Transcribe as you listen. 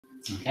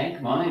Okay,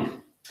 good morning.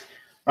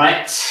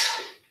 Right,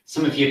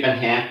 some of you have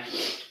been here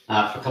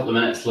for a couple of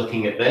minutes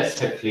looking at this.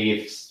 Hopefully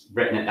you've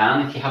written it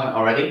down. If you haven't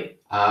already,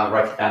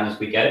 write it down as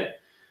we go.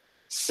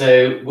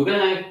 So we're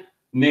going to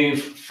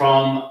move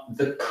from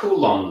the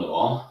Coulomb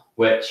law,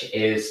 which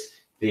is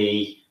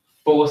the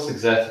force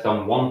exerted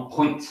on one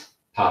point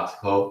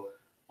particle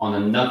on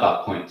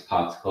another point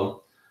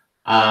particle.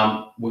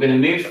 We're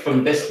going to move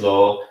from this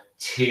law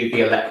to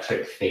the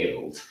electric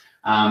field.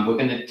 We're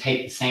going to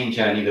take the same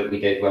journey that we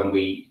did when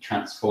we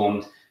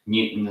transformed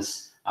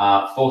Newton's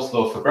force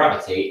law for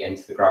gravity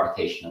into the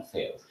gravitational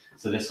field.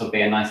 So this will be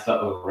a nice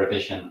little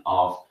revision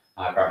of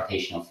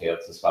gravitational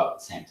fields as well at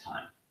the same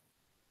time.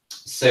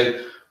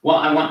 So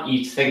what I want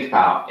you to think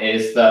about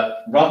is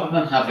that rather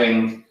than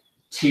having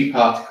two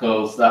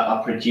particles that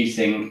are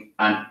producing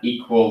an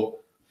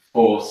equal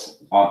force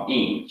on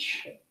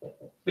each,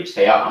 which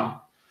they are,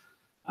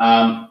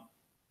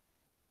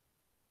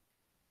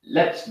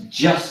 let's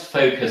just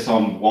focus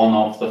on one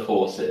of the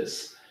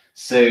forces.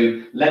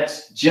 So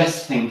let's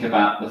just think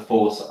about the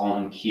force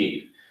on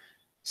Q.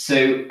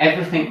 So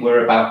everything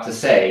we're about to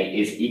say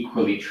is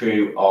equally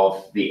true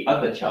of the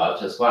other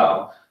charge as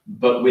well,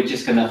 but we're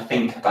just going to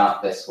think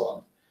about this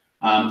one.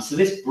 So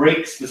this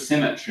breaks the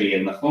symmetry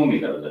in the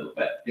formula a little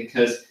bit,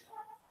 because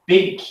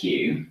big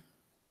Q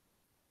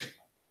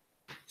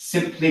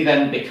simply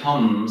then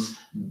becomes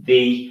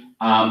the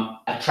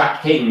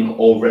attracting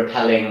or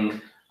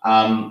repelling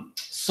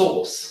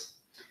source,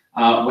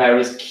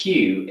 whereas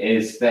Q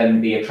is then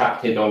the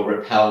attracted or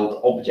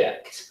repelled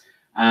object.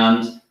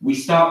 And we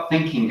start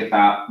thinking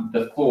about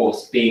the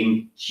force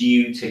being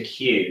due to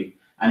Q,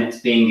 and it's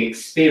being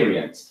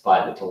experienced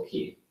by little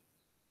q.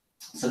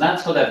 So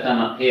that's what I've done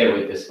up here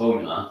with this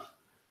formula.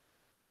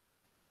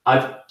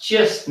 I've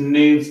just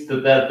moved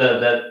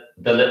the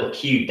little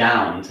q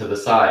down to the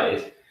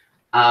side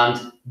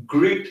and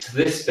grouped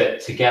this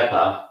bit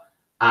together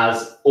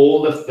as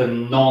all of the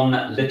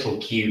non-little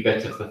q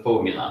bit of the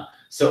formula.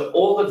 So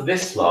all of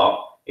this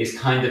lot is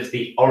kind of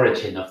the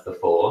origin of the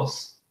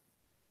force.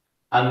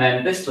 And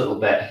then this little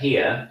bit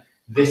here,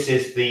 this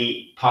is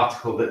the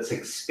particle that's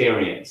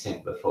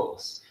experiencing the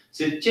force.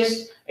 So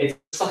it's a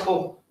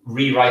subtle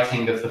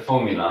rewriting of the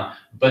formula,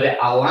 but it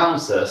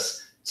allows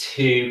us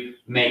to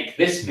make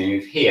this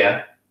move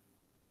here,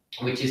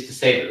 which is to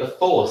say that the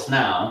force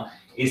now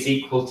is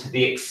equal to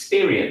the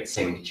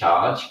experiencing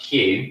charge,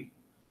 Q,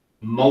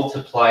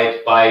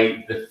 multiplied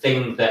by the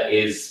thing that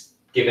is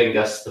giving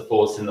us the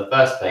force in the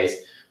first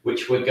place,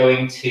 which we're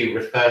going to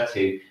refer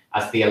to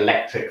as the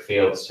electric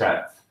field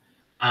strength.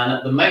 And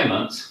at the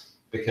moment,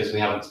 because we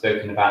haven't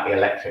spoken about the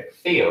electric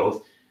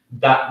field,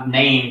 that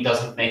name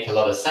doesn't make a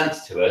lot of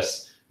sense to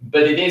us,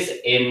 but it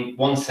is in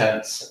one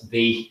sense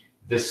the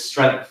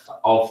strength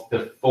of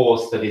the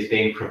force that is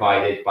being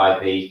provided by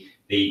the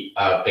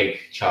big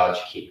charge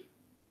Q.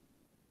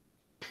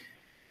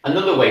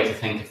 Another way to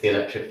think of the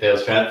electric field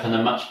strength, and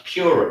a much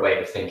purer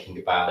way of thinking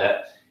about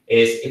it,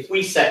 is if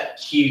we set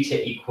Q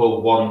to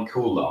equal 1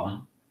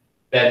 Coulomb,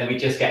 then we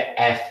just get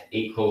F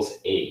equals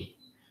E.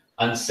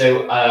 And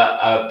so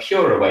a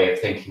purer way of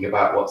thinking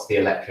about what's the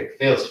electric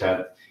field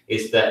strength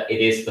is that it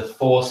is the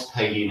force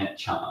per unit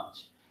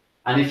charge.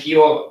 And if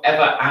you're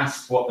ever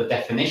asked what the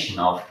definition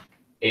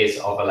is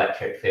of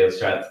electric field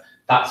strength,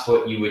 that's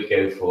what you would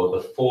go for,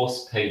 the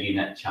force per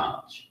unit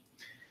charge.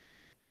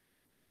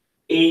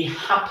 E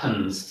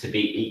happens to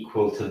be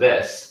equal to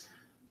this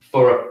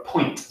for a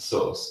point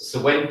source. So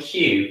when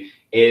Q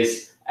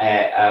is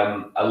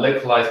a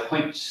localized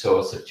point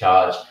source of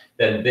charge,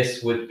 then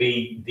this would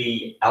be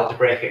the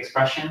algebraic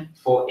expression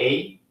for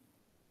E.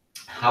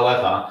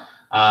 However,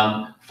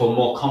 for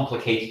more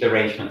complicated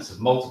arrangements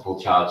of multiple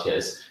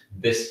charges,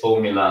 this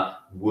formula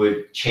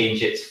would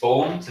change its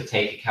form to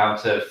take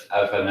account of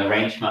an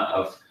arrangement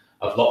of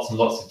lots and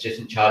lots of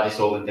different charges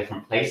all in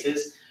different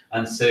places.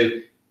 And so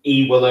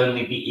E will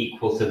only be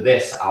equal to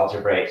this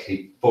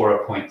algebraically for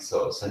a point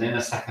source. And in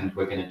a second,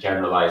 we're going to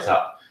generalize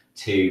up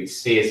to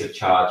spheres of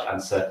charge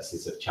and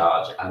surfaces of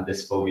charge, and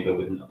this formula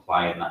wouldn't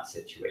apply in that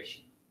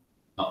situation.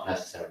 Not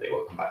necessarily,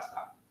 we'll come back to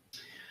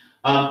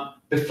that.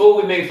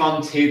 Before we move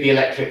on to the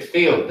electric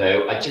field,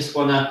 though, I just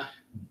want to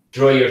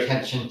draw your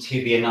attention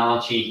to the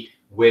analogy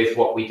with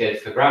what we did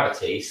for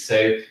gravity.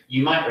 So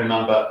you might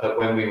remember that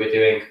when we were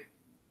doing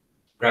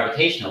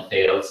gravitational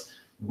fields,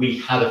 we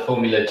had a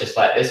formula just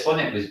like this one.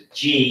 It was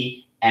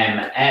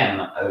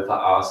Gmm over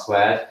r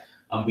squared.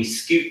 And we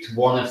scooped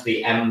one of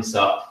the m's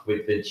up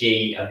with the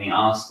g and the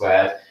r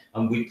squared,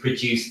 and we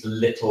produced the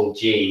little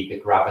g, the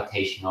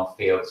gravitational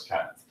field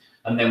strength.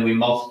 And then we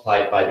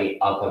multiplied by the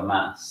other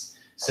mass.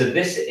 So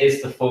this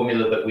is the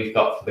formula that we've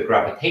got for the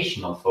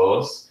gravitational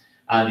force.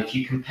 And if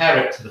you compare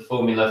it to the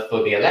formula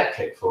for the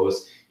electric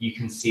force, you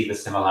can see the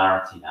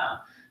similarity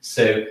now.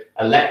 So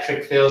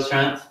electric field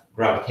strength,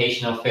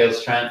 gravitational field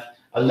strength,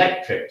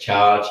 electric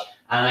charge,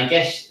 and I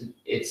guess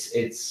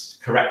it's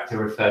correct to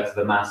refer to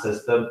the mass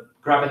as the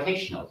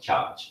gravitational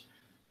charge.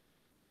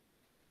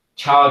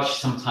 Charge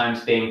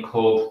sometimes being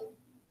called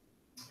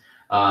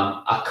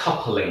a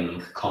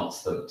coupling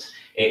constant.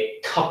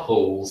 It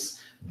couples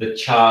the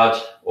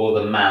charge or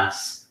the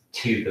mass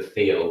to the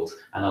field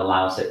and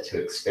allows it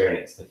to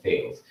experience the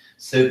field.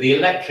 So the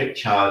electric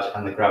charge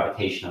and the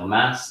gravitational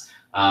mass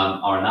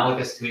are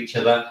analogous to each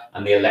other,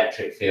 and the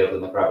electric field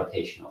and the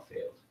gravitational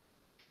field.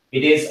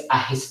 It is a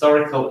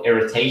historical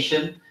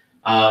irritation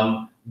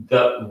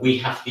that we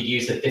have to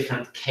use a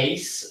different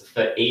case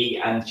for E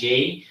and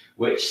G,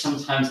 which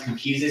sometimes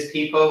confuses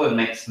people and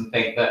makes them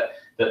think that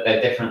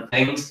they're different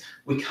things.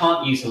 We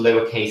can't use a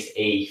lowercase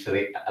e for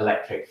the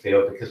electric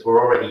field because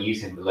we're already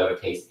using the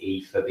lowercase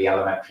e for the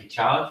elementary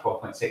charge,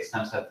 4.6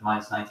 times 10 to the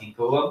minus 19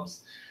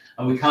 coulombs.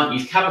 And we can't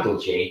use capital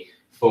G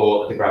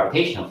for the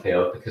gravitational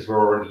field because we're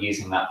already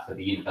using that for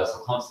the universal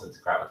constant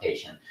of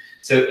gravitation.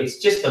 So it's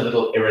just a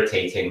little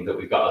irritating that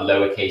we've got a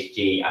lowercase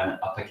g and an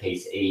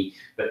uppercase e,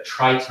 but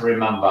try to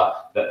remember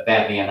that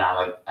they're the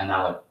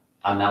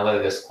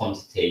analogous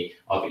quantity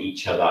of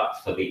each other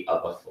for the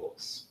other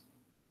force.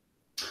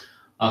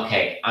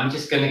 Okay, I'm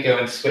just going to go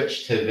and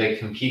switch to the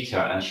computer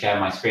and share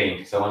my screen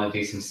because I want to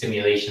do some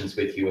simulations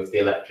with you of the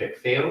electric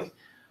field.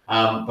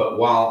 But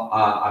while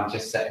I'm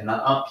just setting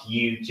that up,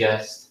 you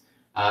just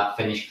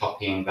finish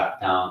copying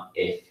that down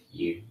if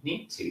you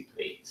need to,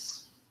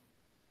 please.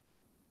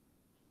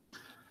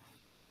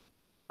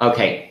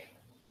 Okay,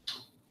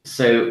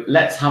 so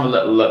let's have a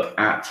little look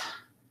at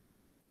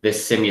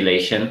this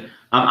simulation.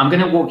 I'm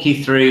going to walk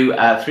you through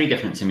 3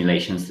 different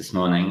simulations this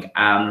morning,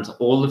 and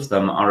all of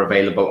them are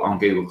available on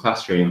Google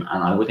Classroom,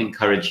 and I would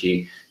encourage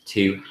you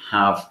to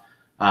have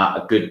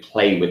a good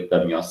play with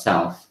them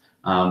yourself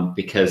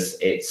because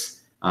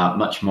it's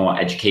much more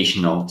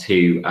educational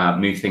to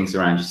move things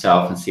around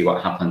yourself and see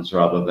what happens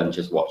rather than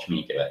just watch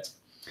me do it.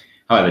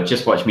 However,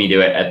 just watch me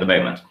do it at the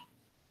moment.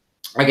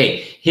 Okay,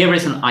 here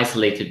is an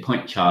isolated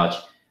point charge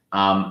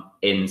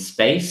in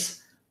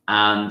space,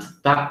 and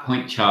that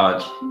point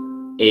charge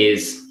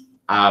is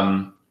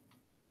kind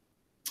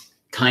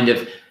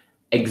of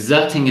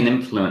exerting an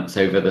influence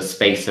over the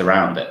space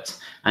around it.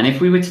 And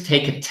if we were to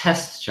take a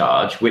test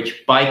charge,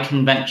 which by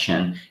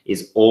convention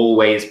is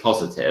always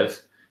positive,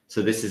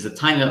 so this is a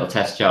tiny little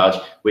test charge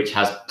which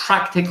has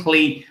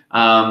practically,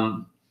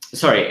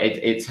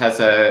 it has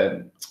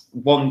a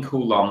 1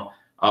 coulomb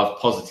of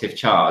positive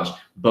charge,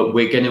 but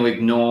we're going to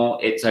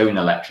ignore its own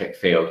electric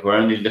field. We're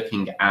only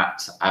looking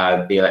at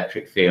the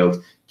electric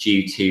field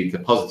due to the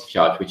positive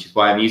charge, which is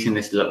why I'm using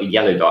this little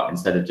yellow dot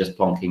instead of just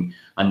plonking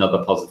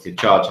another positive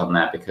charge on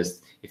there,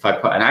 because if I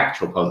put an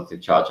actual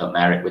positive charge on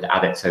there, it would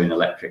add its own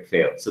electric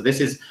field. So this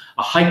is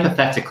a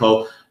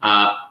hypothetical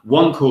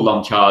 1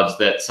 coulomb charge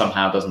that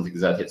somehow doesn't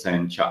exert its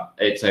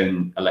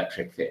own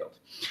electric field.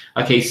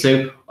 Okay,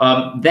 so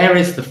there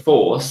is the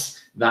force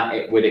that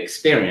it would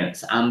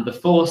experience, and the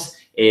force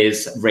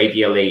is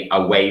radially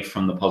away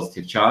from the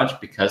positive charge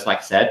because, like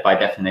I said, by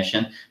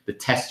definition, the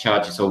test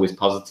charge is always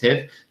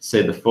positive.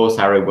 So the force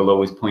arrow will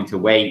always point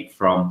away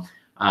from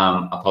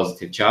a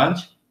positive charge.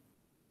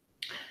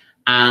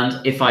 And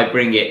if I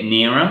bring it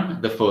nearer,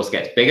 the force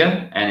gets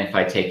bigger. And if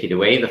I take it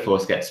away, the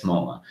force gets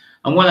smaller.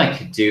 And what I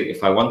could do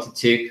if I wanted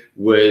to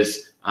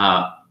was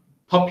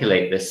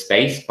populate this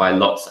space by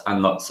lots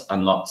and lots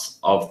and lots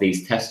of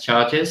these test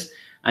charges.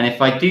 And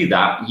if I do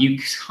that, you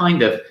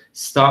kind of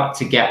start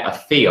to get a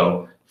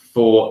feel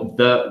for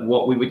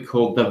what we would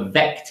call the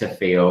vector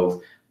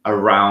field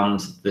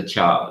around the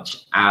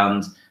charge.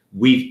 And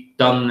we've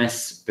done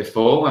this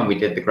before when we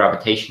did the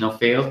gravitational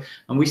field,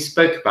 and we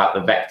spoke about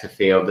the vector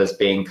field as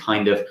being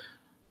kind of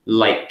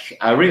like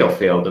a real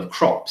field of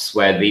crops,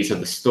 where these are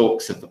the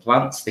stalks of the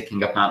plant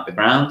sticking up out the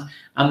ground,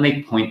 and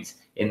they point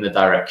in the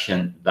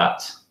direction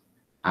that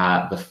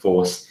the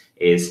force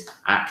is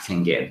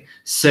acting in.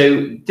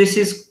 So this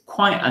is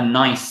quite a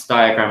nice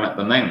diagram at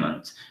the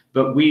moment,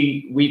 but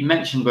we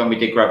mentioned when we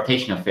did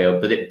gravitational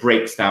field that it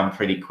breaks down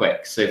pretty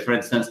quick. So for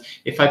instance,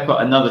 if I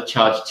put another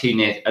test charge too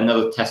near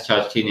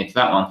to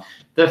that one,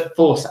 the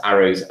force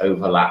arrows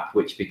overlap,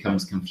 which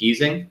becomes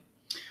confusing.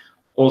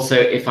 Also,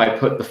 if I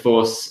put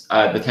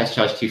the test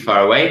charge too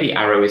far away, the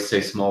arrow is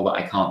so small that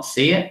I can't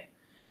see it.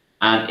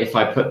 And if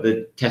I put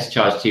the test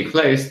charge too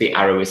close, the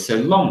arrow is so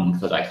long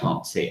that I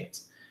can't see it.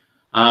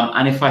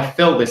 And if I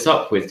fill this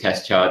up with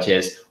test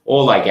charges,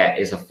 all I get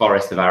is a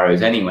forest of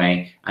arrows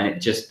anyway, and it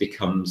just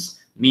becomes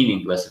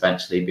meaningless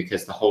eventually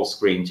because the whole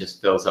screen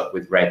just fills up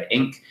with red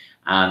ink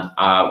and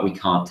we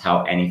can't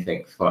tell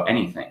anything for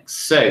anything.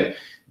 So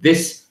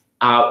this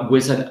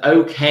was an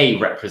okay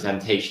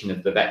representation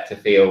of the vector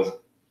field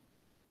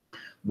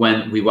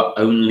when we were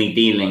only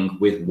dealing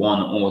with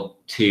 1 or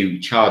 2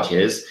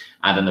 charges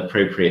at an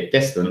appropriate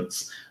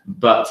distance,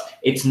 but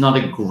it's not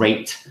a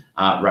great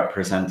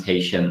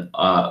representation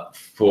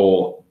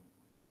for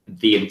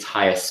the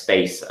entire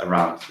space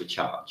around the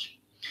charge.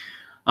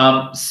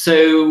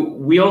 So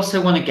we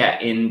also want to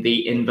get in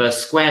the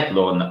inverse squared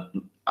law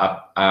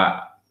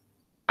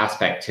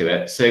aspect to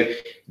it. So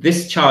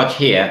this charge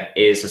here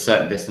is a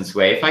certain distance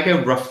away. If I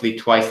go roughly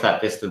twice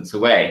that distance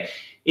away,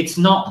 it's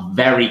not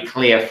very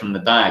clear from the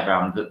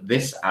diagram that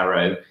this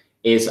arrow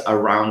is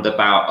around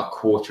about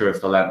 1/4 of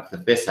the length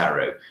of this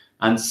arrow.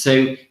 And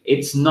so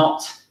it's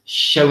not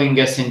showing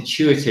us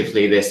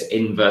intuitively this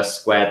inverse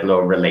squared law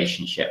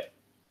relationship.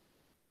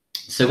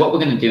 So what we're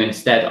going to do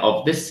instead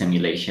of this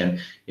simulation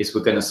is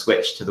we're going to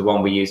switch to the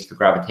one we used for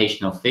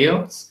gravitational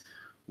fields,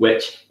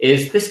 which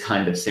is this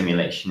kind of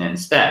simulation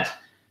instead.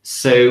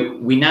 So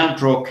we now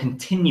draw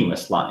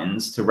continuous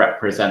lines to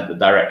represent the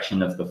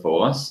direction of the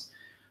force,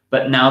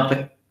 but now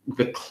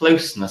the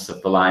closeness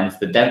of the lines,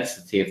 the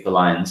density of the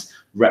lines,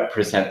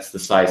 represents the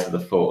size of the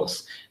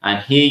force.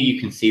 And here you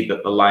can see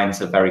that the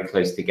lines are very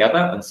close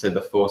together, and so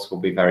the force will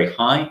be very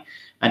high.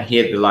 And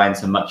here the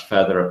lines are much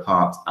further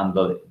apart, and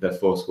the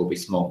force will be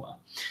smaller.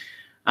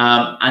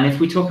 And if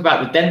we talk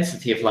about the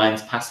density of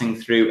lines passing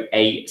through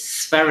a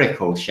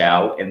spherical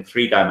shell in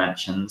 3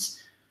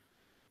 dimensions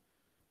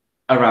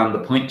around the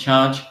point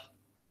charge,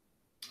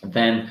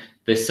 then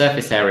the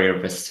surface area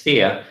of a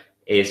sphere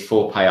is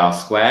 4 pi r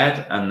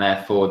squared, and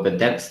therefore the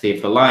density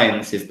of the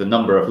lines is the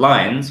number of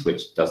lines,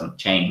 which doesn't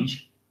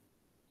change,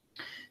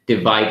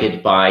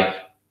 divided by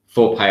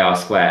 4 pi r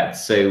squared.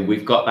 So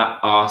we've got that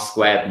r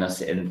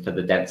squaredness in for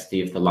the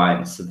density of the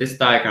lines. So this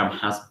diagram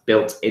has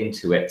built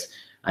into it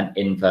an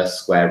inverse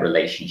square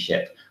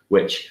relationship,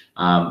 which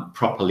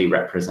properly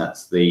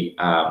represents the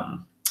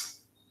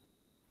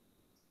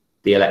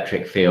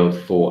electric field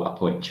for a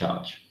point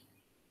charge.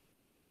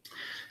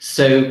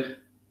 So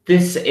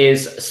this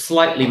is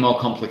slightly more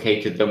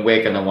complicated than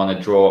we're going to want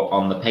to draw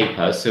on the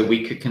paper. So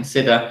we could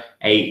consider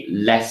a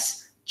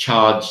less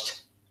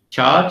charged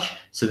charge.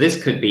 So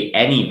this could be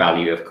any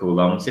value of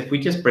coulombs. If we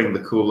just bring the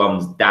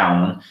coulombs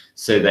down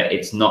so that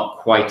it's not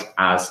quite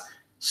as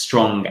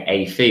strong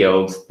a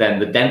field, then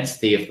the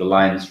density of the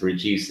lines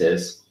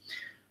reduces.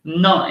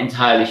 Not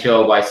entirely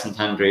sure why St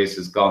Andrews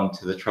has gone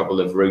to the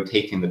trouble of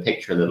rotating the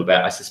picture a little bit.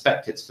 I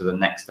suspect it's for the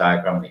next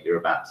diagram that you're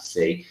about to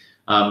see.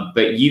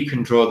 But you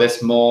can draw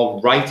this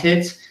more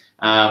righted.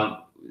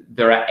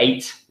 There are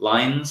 8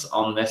 lines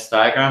on this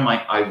diagram.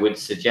 I would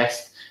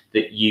suggest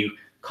that you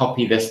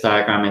copy this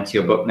diagram into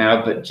your book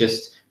now, but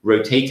just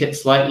rotate it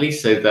slightly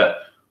so that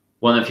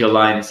one of your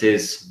lines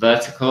is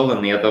vertical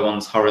and the other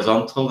one's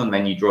horizontal, and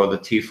then you draw the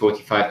 2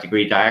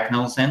 45-degree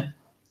diagonals in,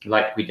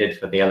 like we did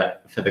for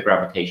the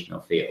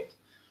gravitational field.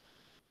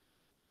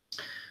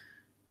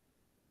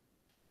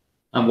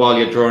 And while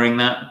you're drawing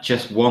that,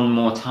 just one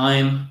more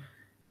time,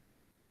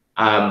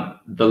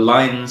 the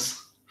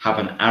lines have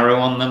an arrow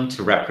on them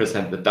to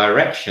represent the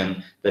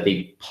direction that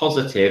a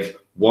positive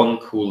 1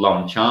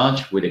 Coulomb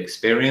charge would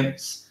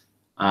experience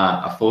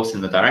a force in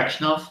the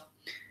direction of,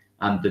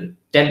 and the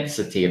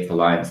density of the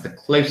lines, the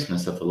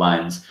closeness of the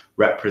lines,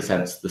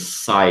 represents the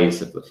size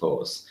of the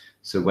force.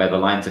 So where the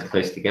lines are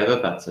close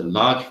together, that's a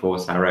large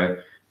force arrow,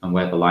 and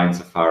where the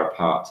lines are far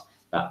apart,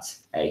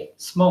 that's a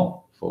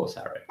small force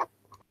arrow.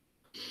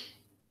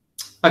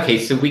 Okay,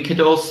 so we could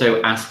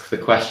also ask the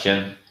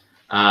question,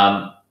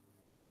 what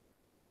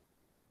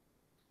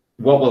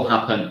will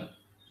happen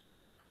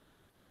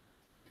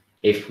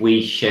if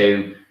we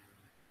show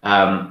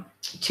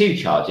 2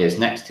 charges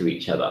next to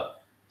each other?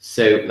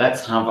 So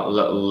let's have a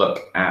little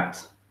look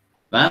at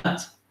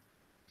that.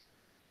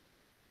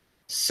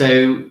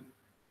 So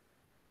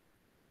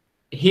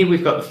here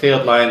we've got the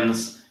field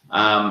lines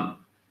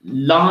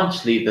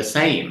largely the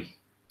same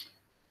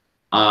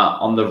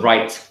on the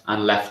right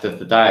and left of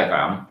the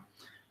diagram.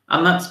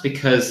 And that's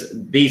because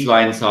these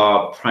lines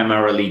are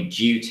primarily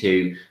due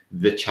to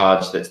the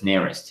charge that's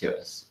nearest to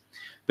us.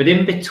 But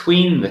in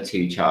between the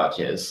 2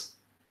 charges,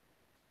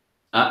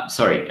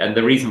 and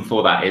the reason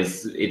for that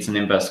is it's an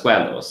inverse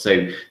square law.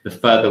 So the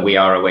further we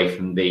are away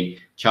from the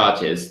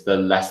charges, the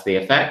less the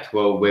effect.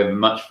 Well, we're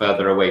much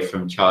further away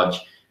from the charge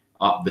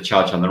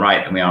on the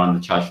right than we are on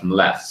the charge from the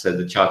left. So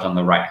the charge on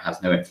the right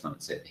has no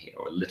influence over here,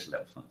 or little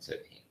influence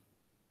over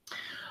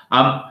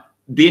here.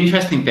 The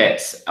interesting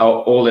bits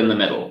are all in the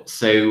middle.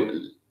 So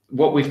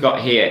what we've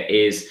got here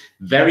is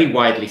very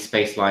widely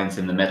spaced lines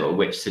in the middle,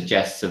 which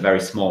suggests a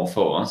very small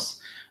force,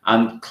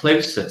 and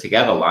closer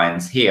together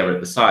lines here at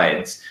the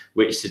sides,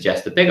 which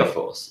suggest a bigger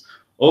force.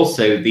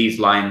 Also, these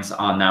lines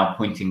are now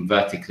pointing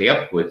vertically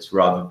upwards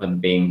rather than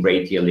being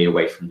radially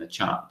away from the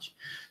charge.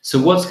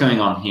 So what's going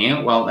on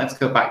here? Well, let's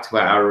go back to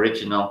our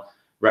original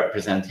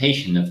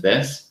representation of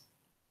this.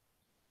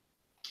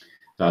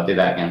 So I'll do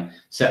that again.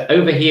 So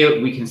over here,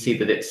 we can see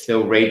that it's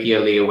still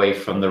radially away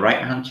from the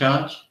right-hand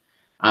charge,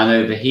 and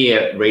over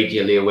here,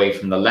 radially away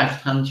from the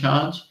left-hand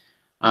charge.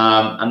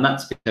 And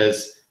that's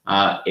because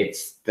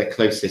it's the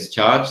closest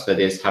charge that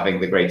is having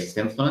the greatest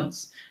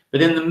influence.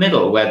 But in the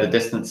middle, where the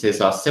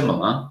distances are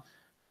similar,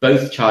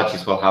 both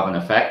charges will have an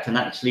effect. And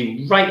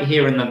actually, right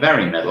here in the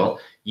very middle,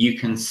 you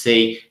can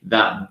see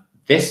that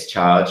this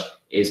charge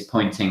is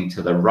pointing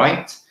to the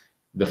right,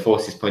 the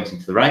force is pointing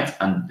to the right,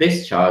 and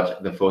this charge,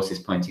 the force is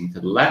pointing to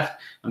the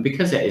left. And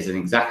because it is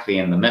exactly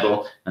in the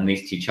middle, and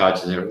these 2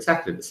 charges are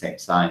exactly the same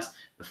size,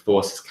 the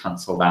force is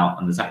cancelled out,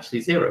 and there's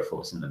actually 0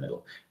 force in the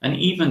middle. And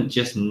even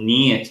just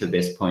near to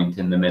this point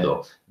in the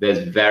middle,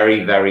 there's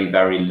very, very,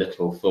 very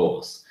little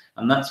force.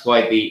 And that's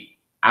why the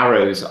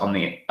arrows on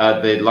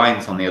the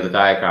lines on the other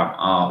diagram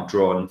are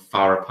drawn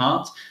far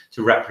apart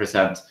to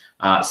represent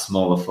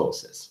smaller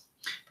forces.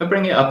 If I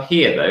bring it up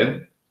here,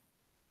 though,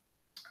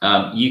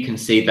 you can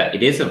see that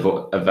it is a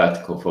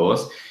vertical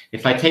force.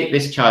 If I take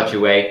this charge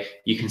away,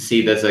 you can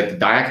see there's a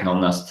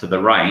diagonalness to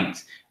the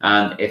right.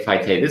 And if I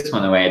take this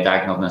one away, a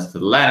diagonalness to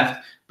the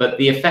left. But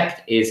the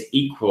effect is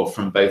equal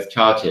from both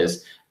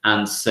charges.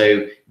 And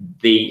so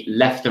the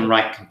left and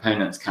right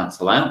components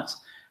cancel out.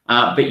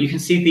 But you can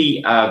see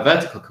the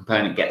vertical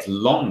component gets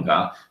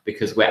longer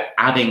because we're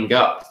adding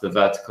up the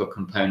vertical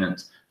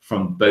component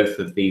from both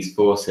of these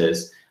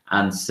forces.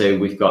 And so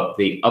we've got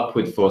the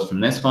upward force from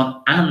this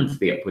one and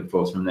the upward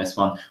force from this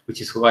one, which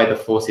is why the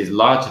force is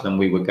larger than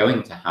we were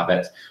going to have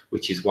it,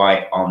 which is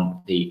why on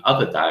the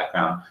other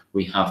diagram,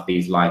 we have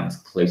these lines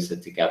closer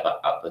together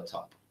at the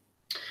top.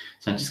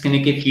 So I'm just going to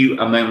give you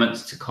a moment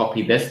to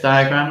copy this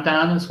diagram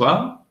down as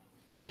well.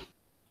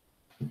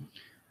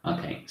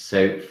 Okay,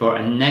 so for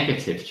a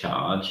negative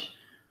charge,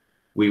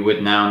 we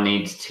would now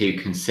need to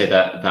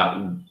consider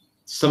that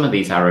some of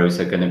these arrows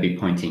are going to be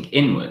pointing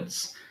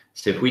inwards.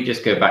 So if we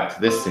just go back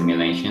to this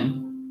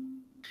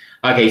simulation,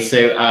 okay,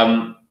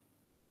 so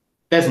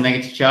there's a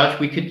negative charge.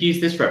 We could use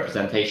this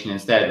representation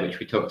instead, which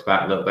we talked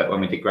about a little bit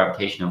when we did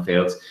gravitational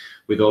fields,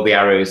 with all the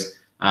arrows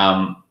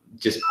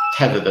just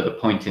tethered at a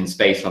point in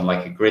space on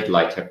like a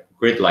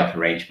grid-like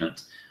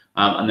arrangement.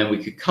 And then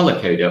we could color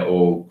code it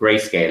or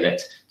grayscale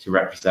it to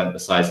represent the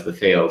size of the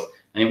field.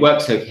 And it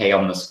works okay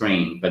on the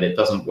screen, but it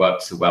doesn't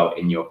work so well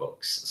in your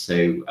books.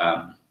 So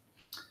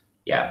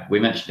yeah, we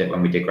mentioned it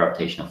when we did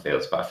gravitational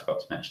fields, but I forgot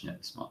to mention it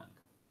this morning.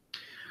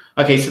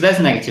 Okay, so there's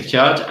a negative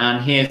charge,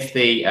 and here's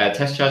the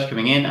test charge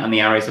coming in, and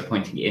the arrows are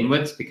pointing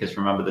inwards, because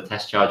remember, the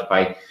test charge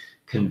by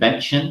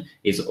convention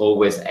is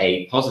always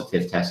a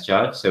positive test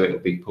charge, so it will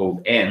be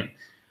pulled in.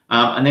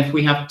 And if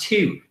we have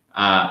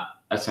a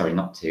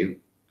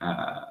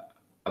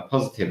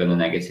positive and a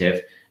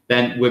negative,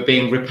 then we're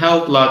being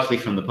repelled largely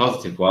from the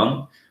positive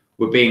one,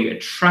 we're being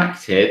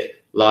attracted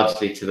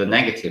largely to the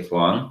negative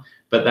one,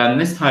 but then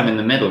this time in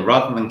the middle,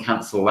 rather than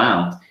cancel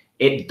out,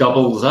 it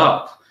doubles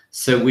up.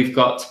 So we've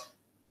got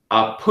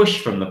a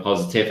push from the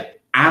positive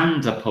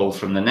and a pull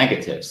from the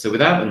negative. So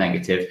without the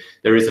negative,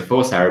 there is a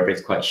force arrow, but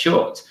it's quite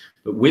short.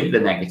 But with the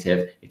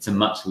negative, it's a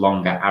much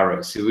longer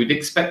arrow. So we'd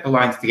expect the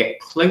lines to get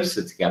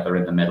closer together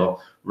in the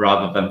middle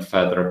rather than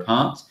further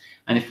apart.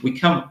 And if we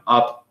come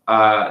up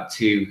off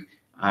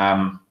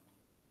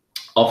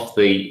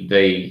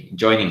the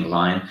joining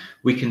line,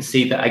 we can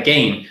see that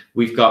again,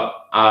 we've got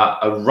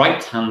a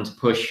right-hand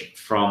push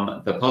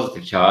from the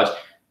positive charge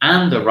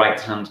and a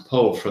right-hand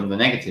pull from the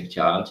negative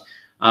charge.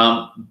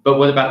 But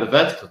what about the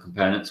vertical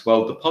components?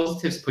 Well, the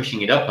positive's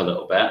pushing it up a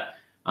little bit,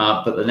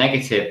 but the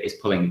negative is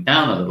pulling it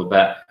down a little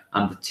bit,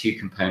 and the two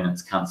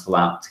components cancel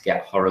out to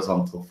get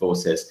horizontal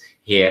forces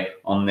here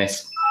on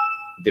this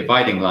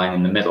dividing line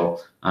in the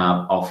middle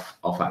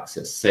off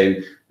axis. So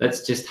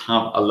let's just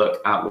have a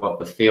look at what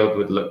the field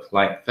would look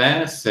like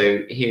there.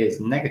 So here's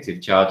negative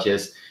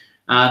charges.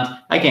 And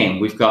again,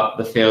 we've got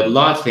the field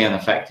largely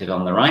unaffected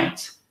on the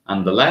right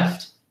and the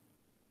left,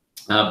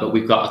 but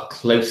we've got a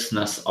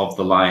closeness of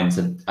the lines,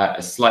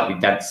 a slightly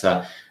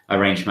denser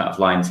arrangement of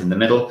lines in the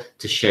middle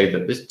to show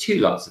that there's two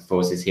lots of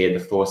forces here.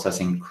 The force has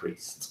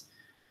increased.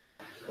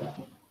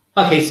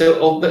 Okay, so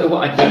although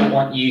I don't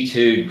want you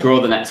to draw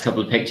the next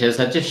couple of pictures,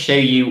 I'll just show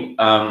you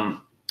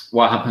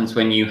what happens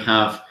when you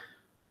have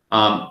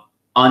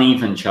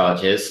uneven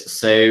charges.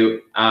 So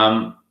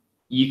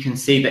you can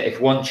see that if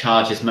one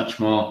charge is much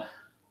more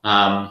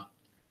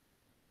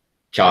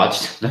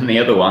charged than the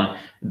other one,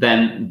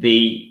 then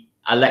the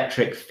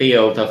electric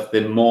field of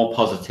the more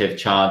positive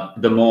charge,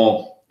 the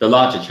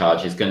larger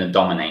charge is going to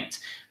dominate.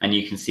 And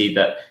you can see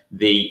that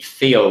the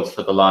field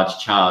for the large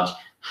charge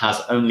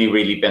has only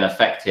really been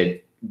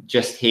affected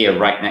just here,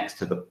 right next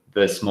to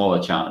the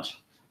smaller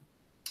charge.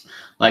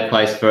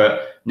 Likewise, for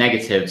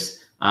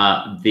negatives,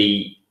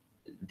 the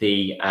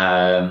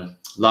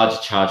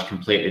larger charge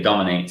completely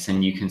dominates,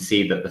 and you can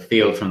see that the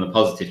field from the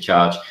positive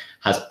charge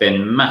has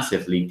been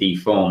massively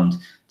deformed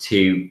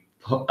to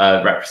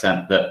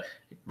represent that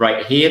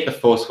right here, the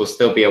force will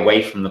still be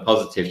away from the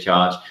positive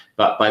charge,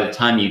 but by the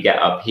time you get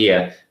up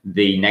here,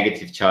 the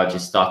negative charge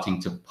is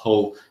starting to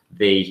pull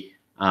the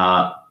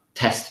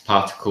test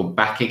particle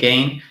back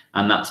again,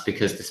 and that's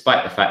because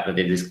despite the fact that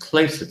it is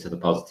closer to the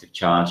positive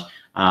charge,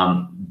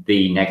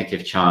 the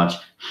negative charge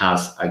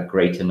has a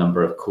greater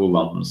number of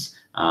coulombs,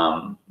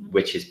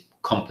 which is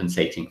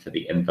compensating for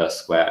the inverse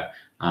square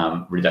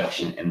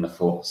reduction in the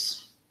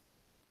force.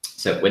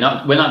 So we're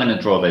not going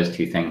to draw those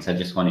two things. I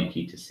just wanted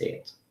you to see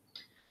it.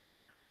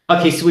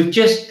 Okay, so we've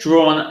just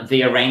drawn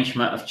the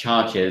arrangement of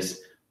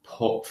charges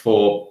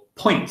for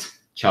point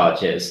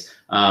charges,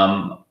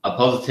 a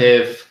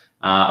positive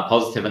and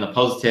a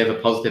positive,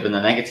 a positive and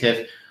a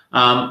negative.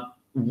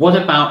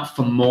 What about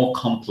for more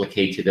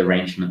complicated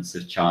arrangements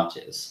of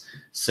charges?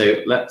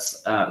 So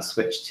let's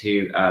switch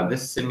to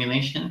this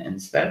simulation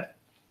instead.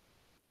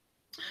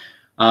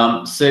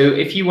 So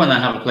if you want to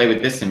have a play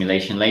with this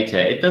simulation later,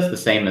 it does the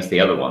same as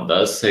the other one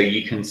does. So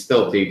you can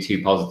still do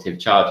two positive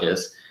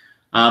charges.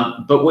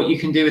 But what you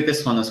can do with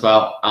this one as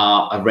well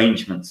are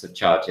arrangements of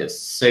charges.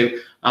 So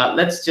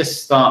let's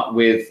just start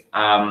with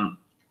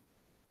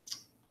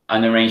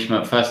an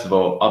arrangement, first of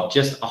all, of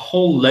just a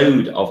whole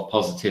load of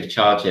positive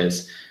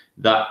charges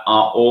that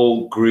are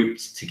all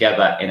grouped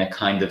together in a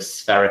kind of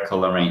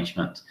spherical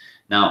arrangement.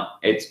 Now,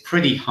 it's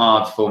pretty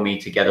hard for me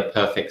to get a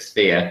perfect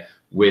sphere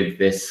with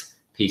this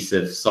piece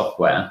of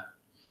software,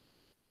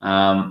 but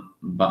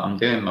I'm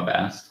doing my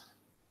best.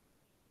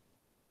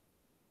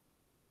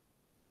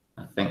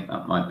 I think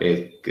that might be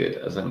as good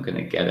as I'm going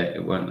to get it.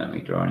 It won't let me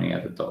draw any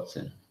other dots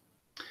in.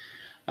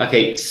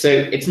 Okay, so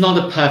it's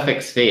not a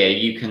perfect sphere,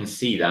 you can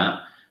see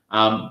that,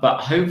 but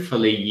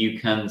hopefully you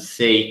can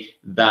see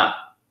that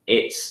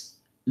it's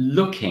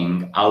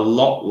looking a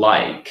lot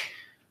like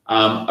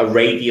a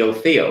radial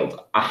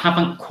field. I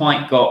haven't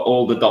quite got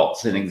all the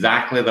dots in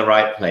exactly the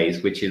right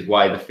place, which is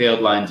why the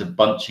field lines are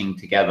bunching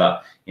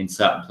together in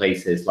certain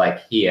places.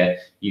 Like here,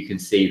 you can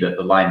see that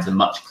the lines are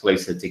much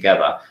closer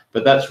together,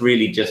 but that's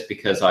really just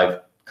because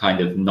I've kind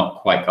of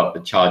not quite got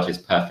the charges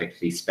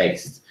perfectly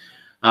spaced.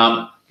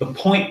 The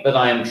point that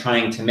I am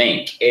trying to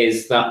make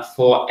is that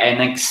for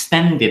an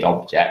extended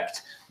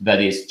object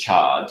that is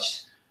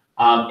charged,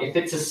 if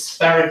it's a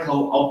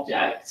spherical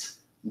object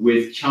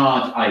with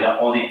charge either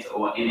on it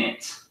or in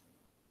it,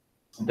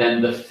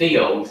 then the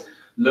field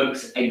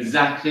looks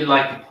exactly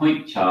like a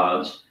point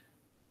charge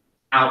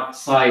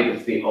outside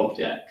of the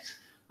object.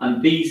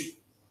 And these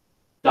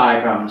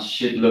diagrams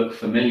should look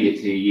familiar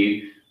to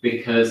you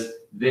because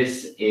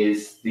this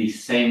is the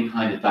same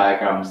kind of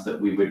diagrams that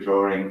we were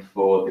drawing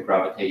for the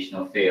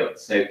gravitational field.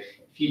 So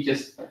if you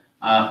just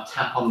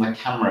tap on the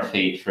camera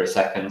feed for a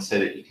second so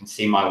that you can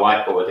see my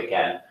whiteboard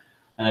again,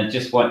 and I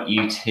just want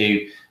you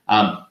to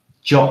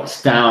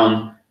jot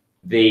down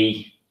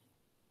the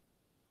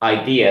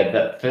idea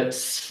that for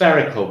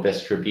spherical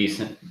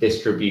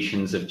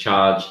distributions of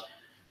charge,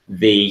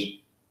 the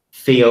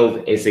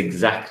field is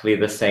exactly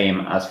the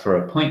same as for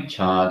a point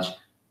charge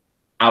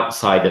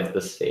outside of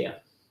the sphere.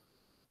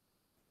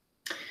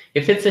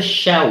 If it's a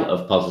shell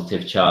of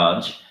positive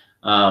charge,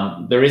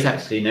 there is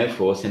actually no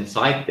force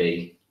inside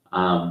the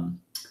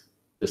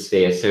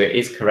sphere, so it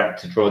is correct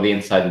to draw the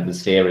inside of the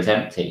sphere as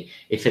empty.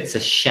 If it's a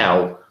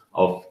shell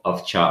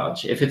of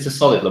charge, if it's a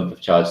solid lump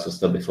of charge, there'll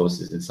still be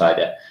forces inside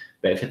it.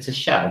 But if it's a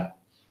shell,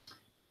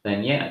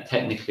 then yeah,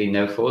 technically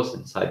no force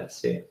inside the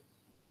sphere.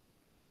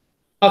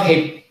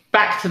 Okay,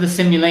 back to the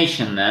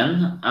simulation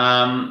then.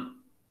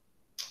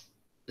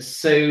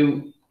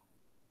 So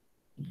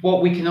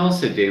what we can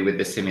also do with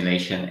the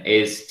simulation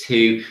is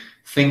to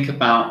think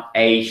about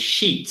a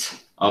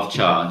sheet of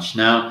charge.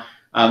 Now,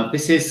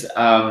 this is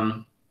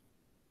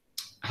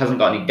hasn't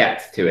got any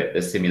depth to it,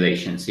 the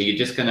simulation, so you're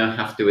just going to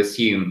have to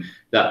assume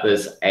that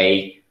there's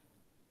a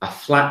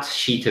flat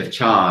sheet of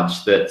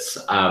charge that's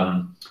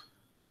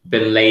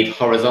been laid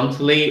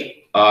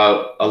horizontally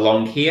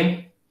along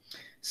here,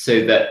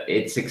 so that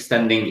it's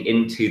extending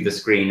into the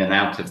screen and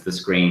out of the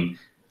screen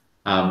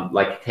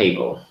like a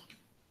cable.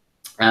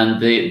 And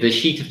the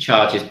sheet of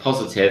charge is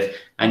positive,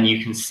 and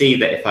you can see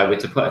that if I were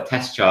to put a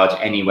test charge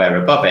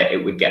anywhere above it, it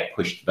would get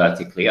pushed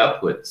vertically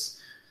upwards.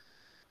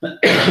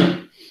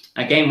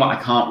 Again, what I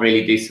can't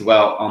really do so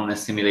well on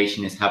this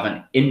simulation is have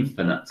an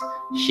infinite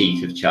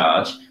sheet of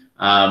charge.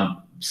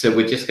 So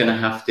we're just going to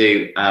have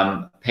to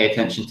pay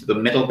attention to the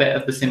middle bit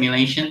of the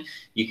simulation.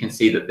 You can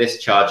see that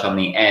this charge on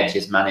the edge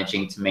is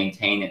managing to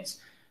maintain its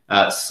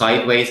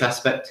sideways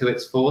aspect to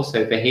its force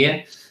over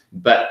here.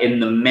 But in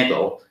the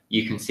middle,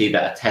 you can see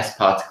that a test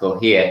particle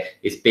here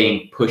is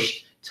being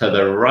pushed to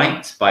the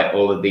right by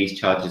all of these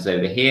charges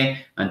over here,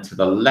 and to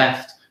the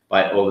left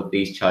by all of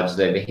these charges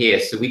over here.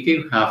 So we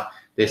do have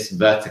this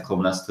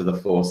verticalness to the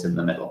force in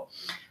the middle.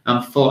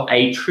 And for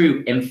a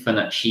true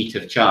infinite sheet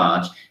of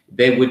charge,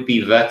 there would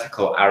be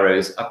vertical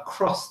arrows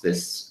across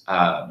this,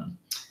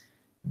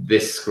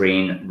 this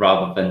screen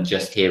rather than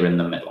just here in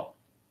the middle.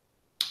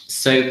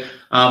 So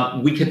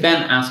we could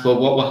then ask, well,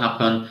 what will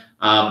happen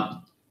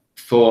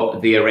for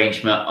the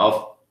arrangement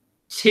of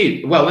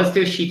two? Well, let's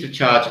do a sheet of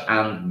charge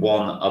and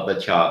one other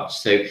charge.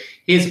 So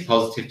here's a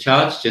positive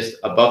charge just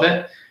above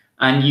it.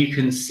 And you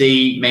can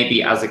see,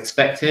 maybe as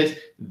expected,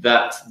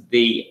 that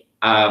the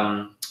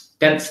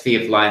density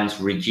of lines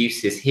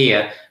reduces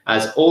here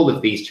as all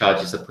of these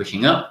charges are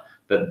pushing up,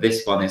 but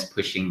this one is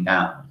pushing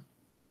down.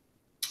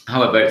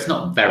 However, it's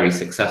not very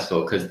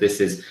successful because this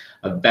is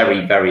a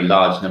very, very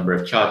large number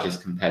of charges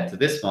compared to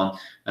this one.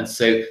 And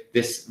so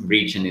this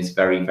region is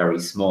very, very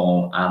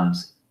small and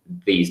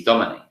these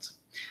dominate.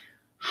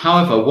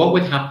 However, what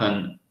would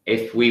happen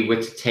if we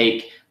were to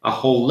take a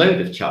whole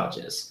load of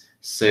charges?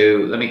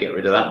 So let me get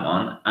rid of that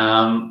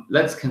one.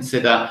 Let's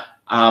consider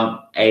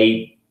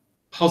a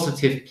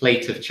positive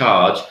plate of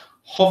charge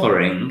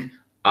hovering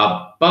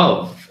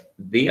above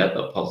the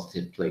other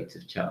positive plate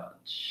of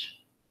charge.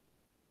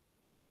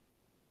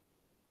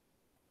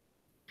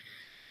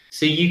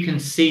 So you can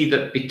see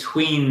that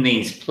between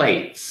these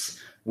plates,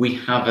 we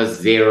have a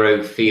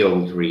zero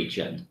field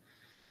region.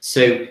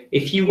 So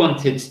if you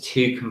wanted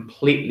to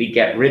completely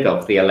get rid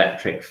of the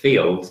electric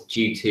field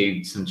due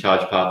to some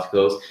charge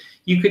particles,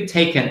 you could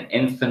take an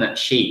infinite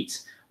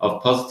sheet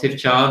of positive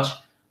charge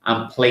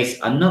and place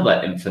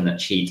another infinite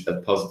sheet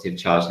of positive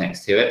charge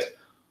next to it.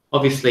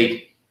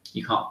 Obviously,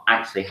 you can't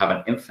actually have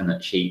an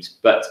infinite sheet,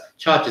 but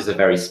charges are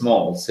very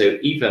small. So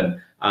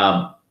even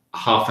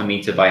half a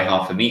meter by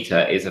half a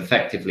meter is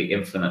effectively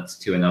infinite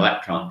to an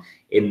electron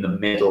in the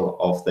middle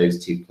of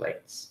those two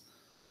plates.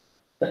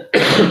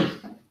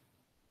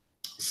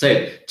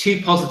 So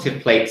two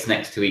positive plates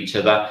next to each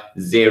other,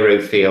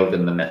 zero field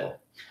in the middle.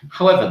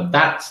 However,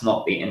 that's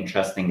not the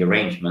interesting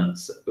arrangement.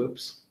 So,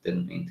 oops,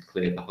 didn't mean to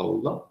clear the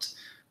whole lot.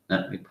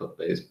 Let me put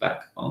those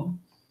back on.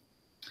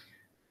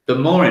 The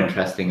more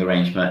interesting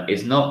arrangement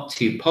is not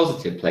two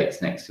positive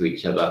plates next to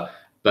each other,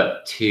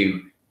 but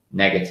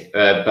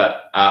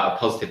a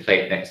positive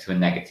plate next to a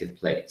negative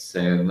plate. So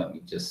let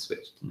me just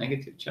switch to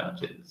negative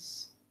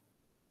charges.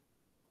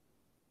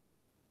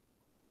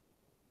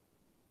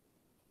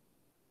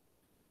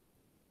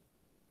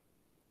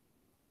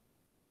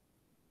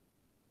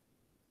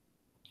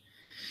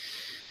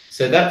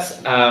 So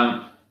that's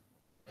a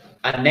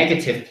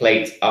negative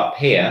plate up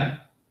here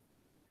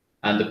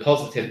and a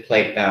positive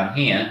plate down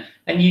here.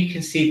 And you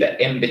can see that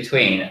in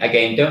between,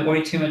 again, don't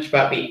worry too much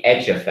about the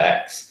edge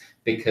effects,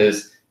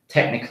 because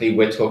technically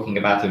we're talking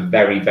about a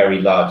very, very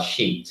large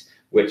sheet,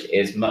 which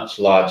is much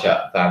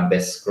larger than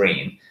this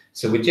screen.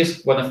 So we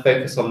just want to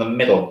focus on the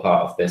middle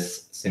part of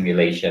this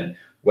simulation,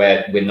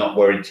 where we're not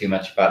worried too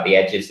much about the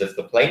edges of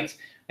the plate.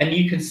 And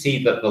you can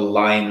see that the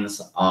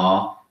lines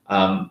are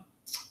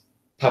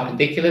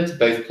perpendicular to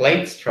both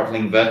plates,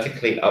 traveling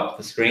vertically up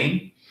the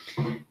screen.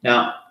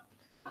 Now,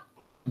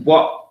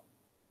 what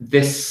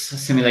this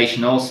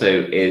simulation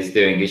also is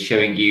doing is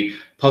showing you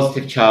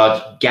positive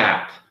charge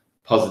gap,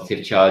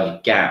 positive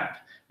charge gap.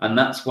 And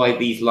that's why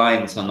these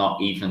lines are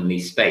not evenly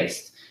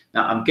spaced.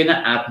 Now, I'm going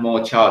to add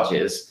more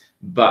charges,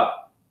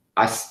 but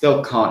I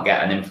still can't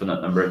get an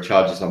infinite number of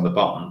charges on the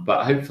bottom.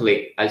 But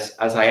hopefully, as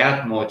I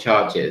add more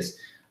charges,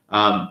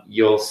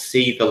 you'll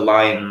see the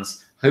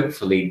lines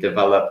hopefully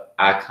develop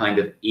a kind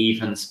of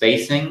even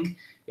spacing.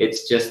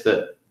 It's just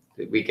that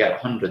we get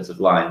hundreds of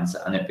lines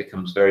and it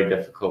becomes very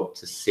difficult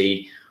to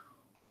see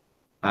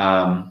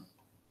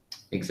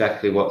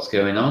exactly what's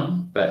going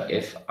on. But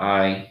if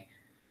I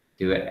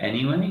do it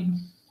anyway,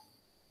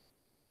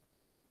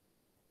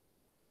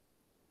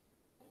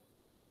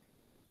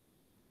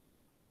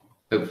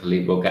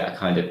 hopefully we'll get a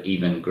kind of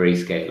even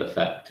grayscale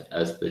effect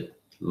as the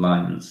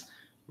lines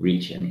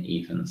reach an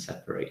even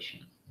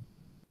separation.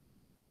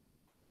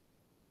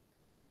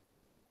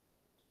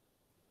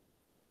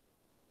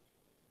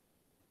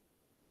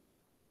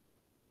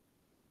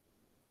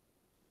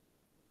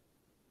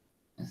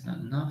 Is that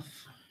enough?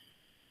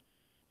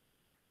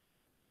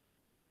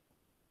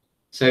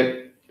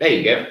 So there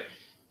you go.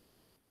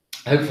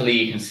 Hopefully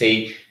you can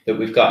see that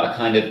we've got a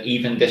kind of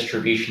even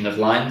distribution of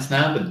lines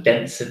now. The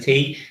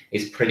density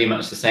is pretty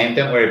much the same.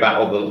 Don't worry about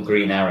all the little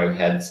green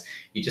arrowheads.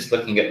 You're just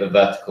looking at the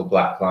vertical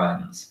black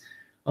lines.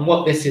 And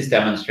what this is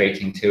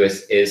demonstrating to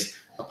us is,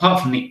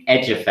 apart from the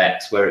edge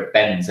effects where it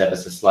bends ever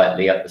so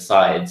slightly up the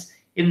sides,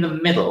 in the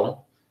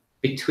middle,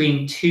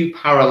 between two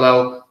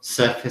parallel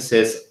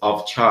surfaces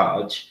of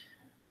charge,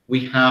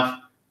 we have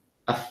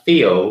a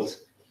field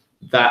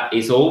that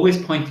is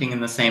always pointing in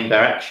the same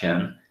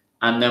direction,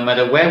 and no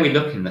matter where we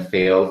look in the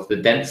field, the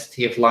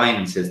density of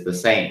lines is the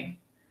same.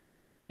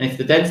 And if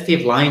the density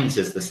of lines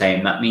is the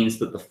same, that means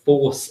that the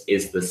force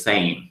is the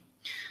same.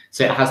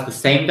 So it has the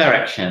same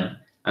direction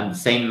and the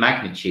same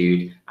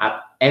magnitude at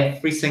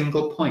every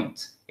single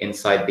point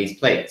inside these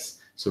plates.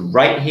 So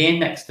right here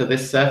next to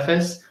this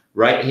surface,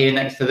 right here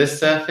next to this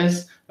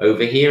surface,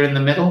 over here in the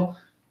middle,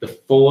 the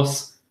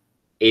force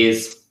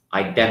is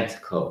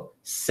identical.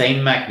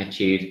 Same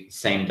magnitude,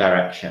 same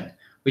direction,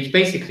 which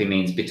basically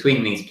means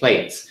between these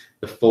plates,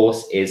 the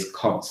force is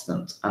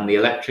constant and the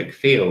electric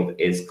field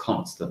is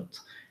constant.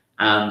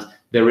 And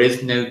there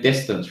is no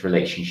distance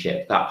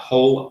relationship. That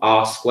whole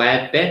r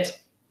squared bit,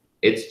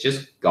 it's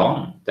just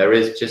gone. There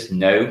is just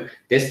no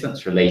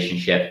distance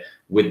relationship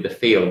with the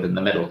field in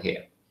the middle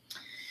here.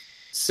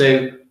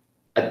 So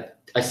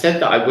I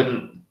said that I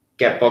wouldn't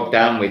get bogged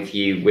down with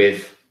you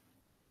with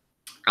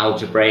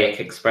algebraic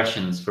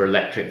expressions for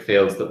electric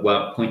fields that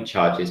weren't point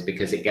charges,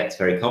 because it gets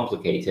very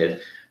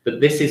complicated. But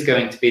this is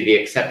going to be the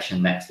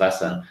exception next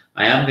lesson.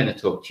 I am going to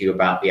talk to you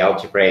about the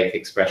algebraic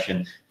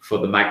expression for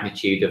the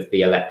magnitude of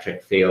the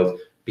electric field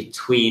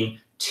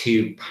between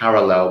two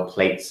parallel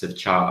plates of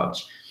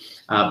charge,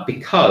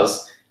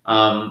 because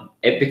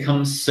it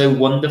becomes so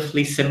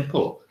wonderfully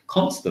simple,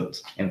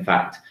 constant, in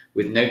fact,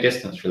 with no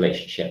distance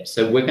relationship.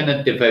 So we're going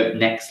to devote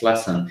next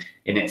lesson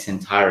in its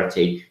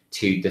entirety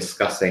to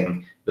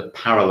discussing the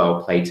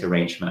parallel plate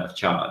arrangement of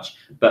charge.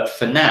 But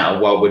for now,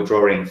 while we're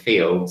drawing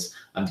fields,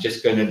 I'm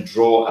just going to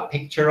draw a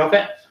picture of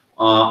it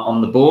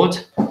on the board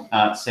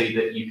so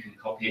that you can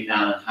copy it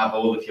down and have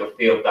all of your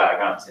field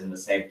diagrams in the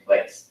same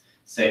place.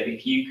 So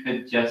if you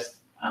could just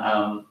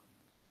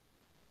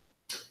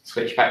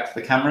switch back to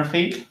the camera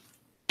feed.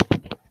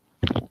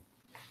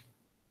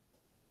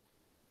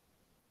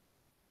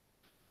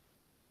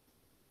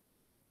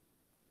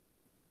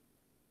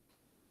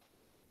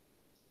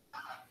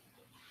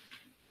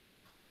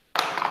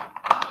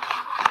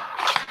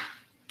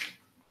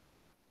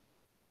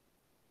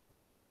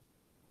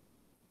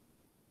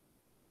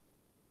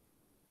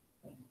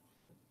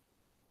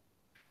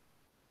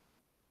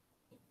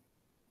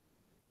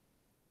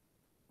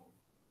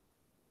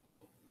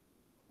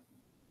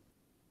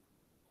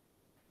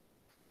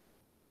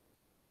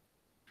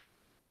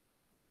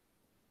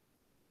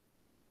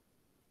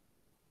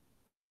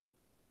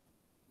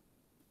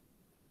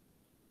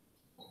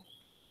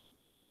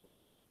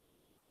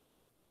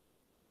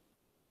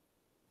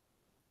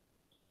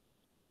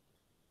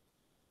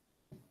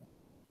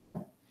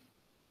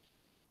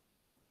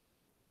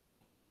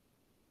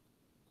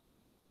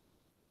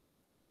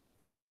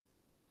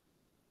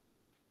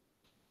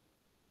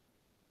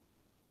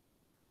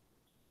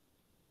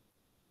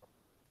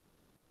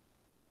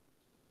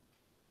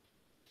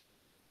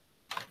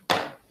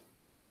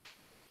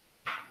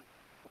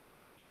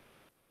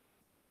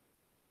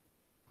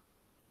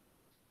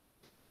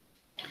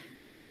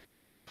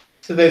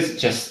 So those are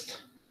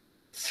just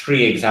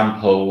 3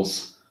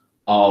 examples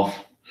of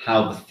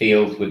how the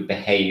field would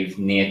behave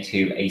near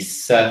to a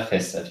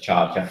surface of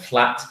charge, a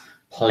flat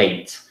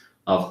plate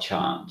of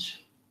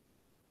charge.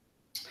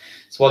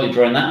 So while you're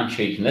drawing that, I'm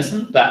sure you can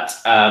listen, but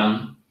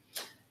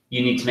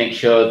you need to make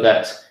sure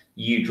that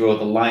you draw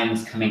the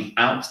lines coming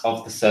out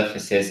of the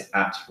surfaces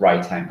at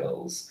right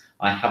angles.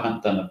 I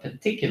haven't done a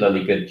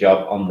particularly good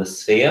job on the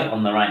sphere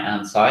on the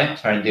right-hand side.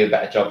 Try and do a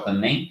better job than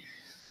me.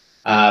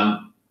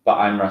 But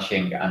I'm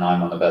rushing and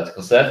I'm on a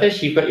vertical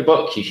surface. You've got your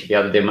book, you should be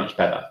able to do much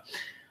better.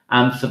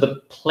 And for the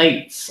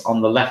plates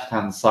on the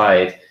left-hand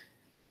side,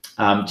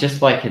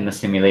 just like in the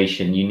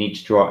simulation, you need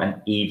to draw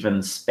an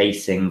even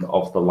spacing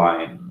of the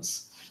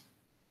lines.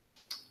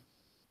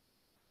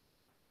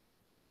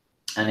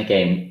 And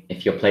again,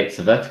 if your plates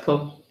are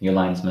vertical, your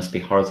lines must be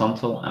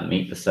horizontal and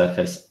meet the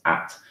surface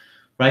at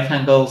right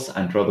angles,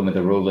 and draw them with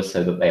a ruler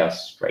so that they are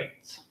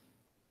straight.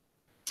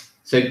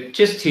 So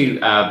just to,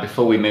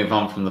 before we move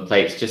on from the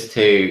plates, just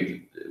to,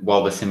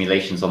 while the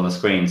simulation's on the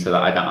screen so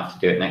that I don't have to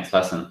do it next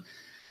lesson,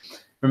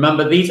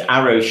 remember these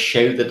arrows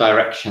show the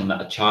direction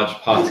that a charged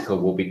particle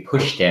will be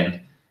pushed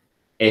in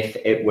if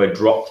it were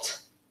dropped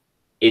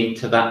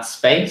into that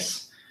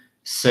space.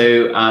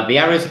 So the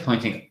arrows are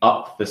pointing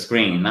up the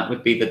screen. That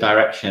would be the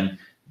direction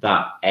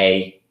that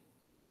a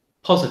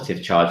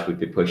positive charge would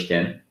be pushed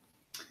in.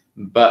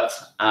 But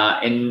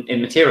in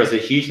materials,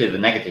 it's usually the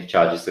negative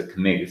charges that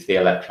can move, the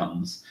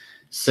electrons.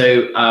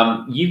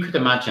 So you could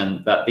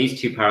imagine that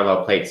these 2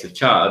 parallel plates of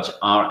charge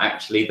are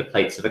actually the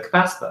plates of a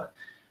capacitor,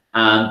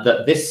 and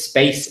that this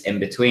space in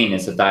between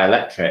is a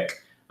dielectric,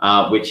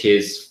 which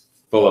is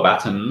full of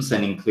atoms,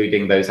 and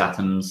including those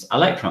atoms,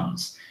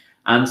 electrons.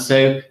 And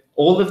so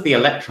all of the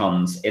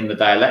electrons in the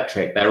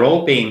dielectric, they're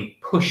all being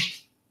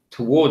pushed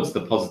towards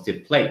the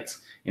positive plate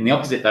in the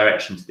opposite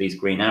direction to these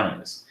green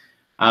arrows.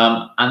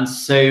 And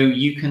so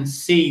you can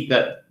see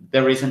that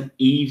there is an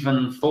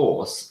even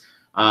force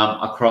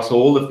across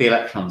all of the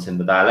electrons in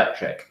the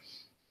dielectric.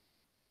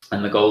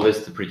 And the goal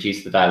is to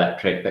produce the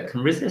dielectric that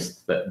can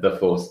resist the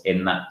force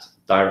in that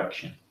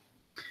direction.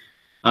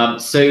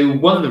 So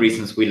one of the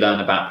reasons we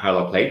learn about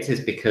parallel plates is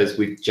because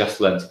we've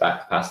just learned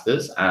about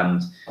capacitors,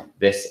 and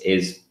this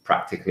is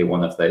practically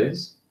one of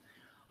those.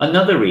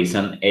 Another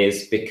reason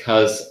is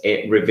because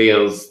it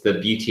reveals the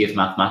beauty of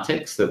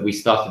mathematics, that we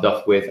started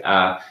off with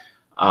a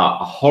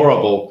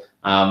horrible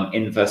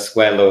inverse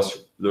square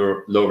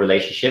law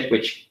relationship,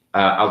 which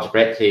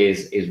algebraically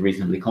is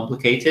reasonably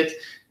complicated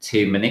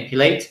to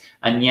manipulate.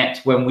 And yet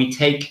when we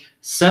take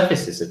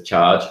surfaces of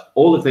charge,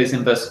 all of those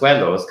inverse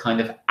square laws kind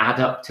of add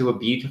up to a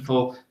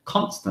beautiful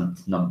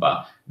constant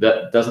number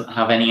that doesn't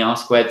have any R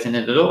squareds in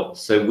it at all.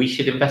 So we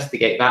should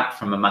investigate that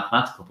from a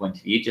mathematical point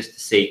of view, just to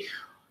see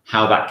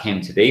how that came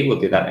to be. We'll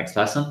do that next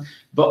lesson.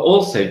 But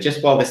also,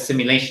 just while this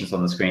simulation's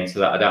on the screen so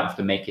that I don't have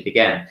to make it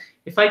again,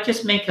 if I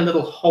just make a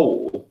little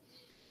hole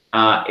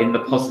in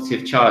the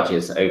positive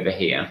charges over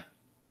here,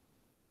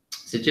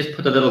 so just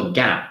put a little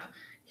gap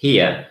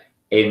here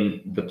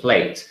in the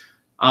plate,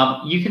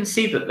 you can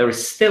see that there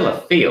is still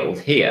a field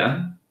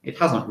here. It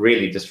hasn't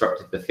really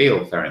disrupted the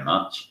field very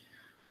much.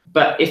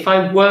 But if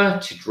I were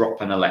to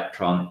drop an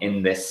electron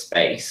in this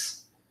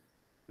space,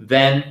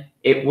 then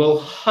it will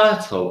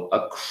hurtle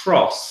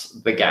across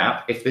the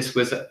gap, if this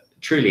was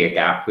truly a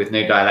gap with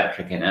no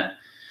dielectric in it,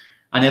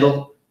 and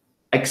it'll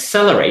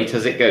accelerate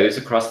as it goes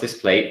across this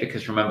plate,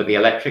 because remember, the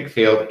electric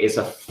field is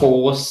a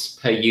force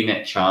per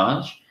unit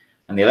charge,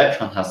 and the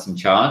electron has some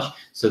charge,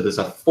 so there's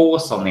a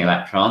force on the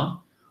electron.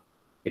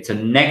 It's a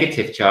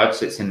negative charge,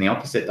 so it's in the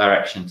opposite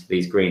direction to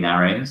these green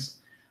arrows.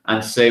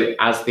 And so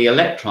as the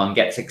electron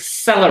gets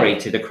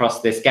accelerated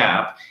across this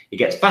gap, it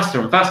gets faster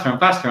and faster and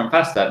faster and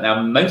faster.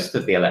 Now, most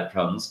of the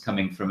electrons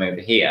coming from over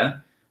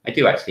here, I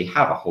do actually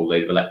have a whole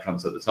load of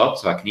electrons at the top,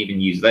 so I can even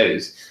use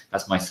those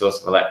as my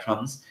source of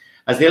electrons.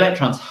 As the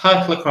electrons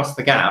hurtle across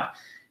the gap,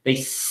 they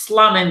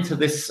slam into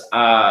this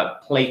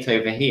plate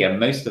over here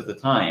most of the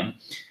time.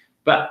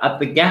 But at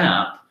the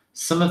gap,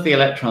 some of the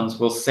electrons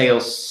will sail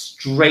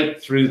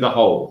straight through the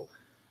hole.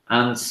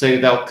 And so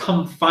they'll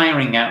come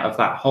firing out of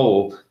that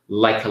hole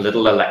like a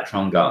little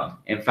electron gun.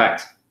 In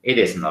fact, it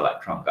is an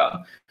electron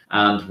gun.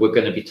 And we're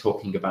going to be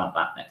talking about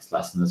that next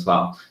lesson as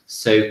well.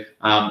 So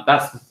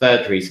that's the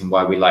third reason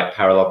why we like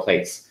parallel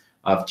plates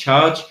of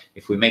charge.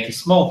 If we make a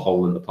small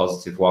hole in the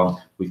positive one,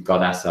 we've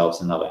got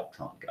ourselves an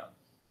electron gun.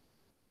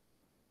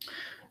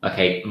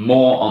 Okay,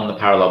 more on the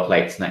parallel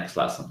plates next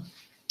lesson.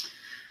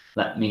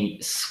 Let me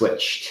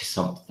switch to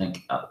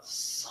something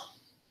else.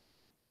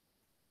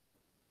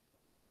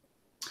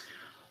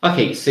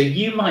 Okay, so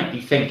you might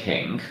be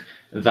thinking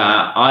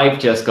that I've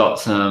just got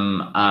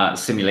some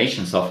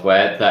simulation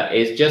software that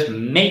is just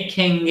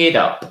making it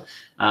up.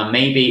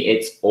 Maybe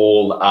it's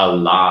all a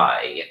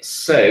lie.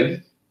 So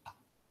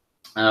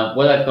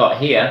what I've got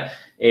here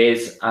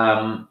is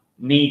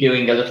me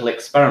doing a little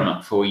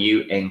experiment for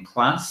you in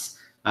class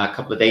a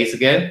couple of days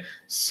ago.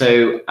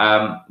 So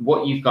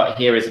what you've got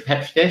here is a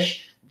Petri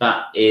dish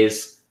that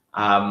is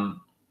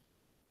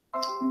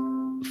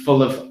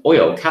full of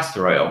oil,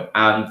 castor oil.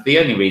 And the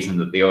only reason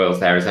that the oil's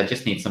there is I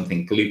just need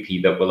something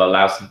gloopy that will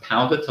allow some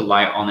powder to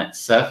lie on its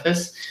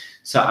surface.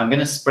 So I'm going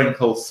to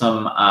sprinkle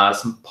some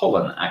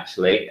pollen,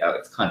 actually.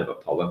 It's kind of a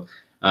pollen,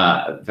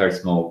 very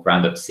small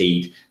ground up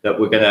seed that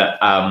we're going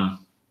to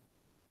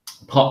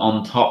put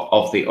on top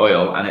of the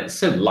oil. And it's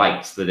so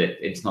light that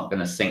it's not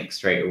going to sink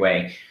straight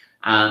away.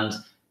 And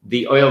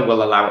the oil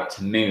will allow it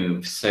to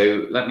move.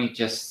 So let me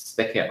just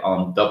stick it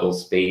on double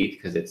speed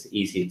because it's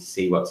easier to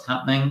see what's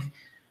happening.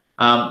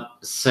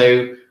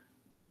 So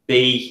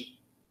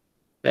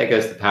there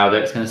goes the powder.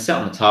 It's going to sit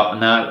on the top.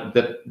 And now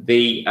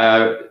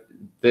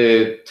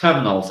the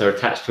terminals are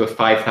attached to a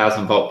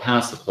 5,000 volt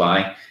power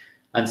supply.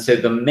 And so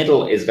the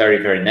middle is very,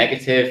 very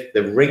negative.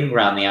 The ring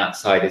around the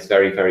outside is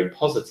very, very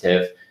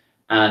positive.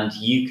 And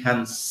you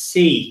can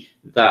see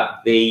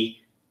that the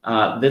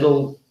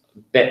little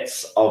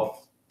bits of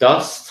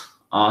dust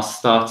are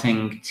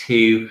starting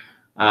to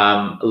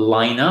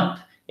line up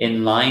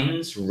in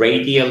lines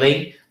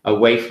radially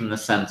away from the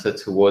center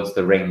towards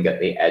the ring at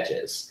the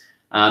edges.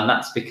 And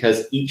that's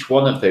because each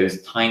one of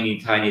those tiny,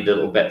 tiny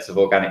little bits of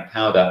organic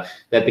powder,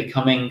 they're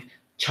becoming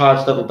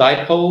charged little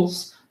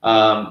dipoles.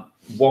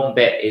 One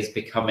bit is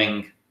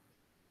becoming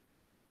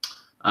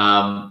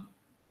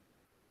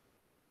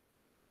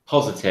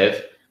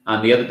positive,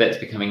 and the other bit's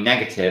becoming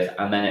negative,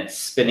 and then it's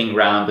spinning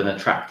round and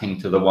attracting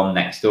to the one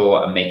next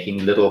door and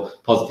making little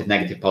positive,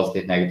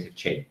 negative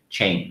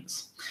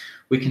chains.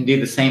 We can do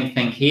the same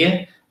thing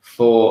here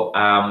for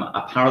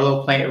a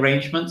parallel plate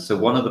arrangement. So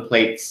one of the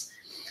plates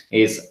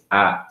is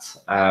at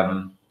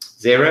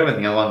 0 and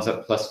the other one's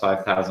at plus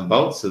 5,000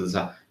 volts. So there's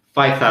a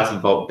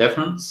 5,000 volt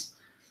difference.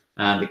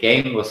 And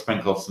again, we'll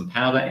sprinkle some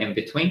powder in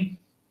between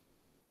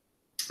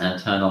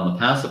and turn on the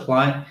power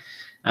supply.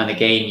 And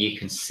again, you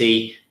can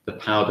see the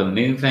powder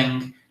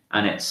moving,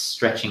 and it's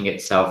stretching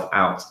itself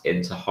out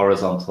into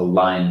horizontal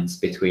lines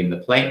between the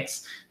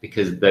plates,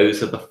 because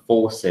those are the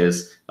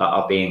forces that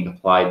are being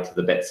applied to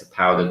the bits of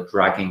powder,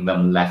 dragging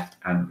them left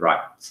and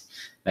right.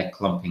 They're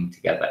clumping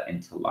together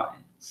into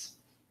lines.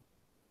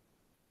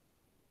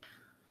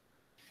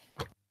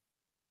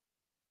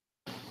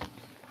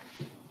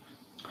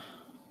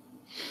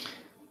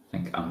 I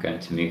think I'm going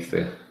to move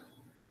the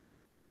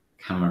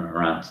camera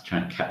around to try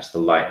and catch the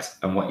light.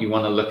 And what you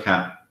want to look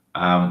at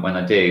when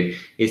I do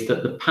is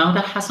that the powder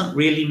hasn't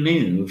really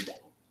moved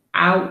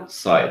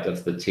outside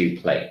of the two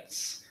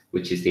plates,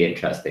 which is the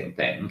interesting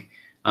thing.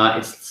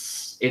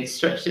 It's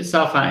stretched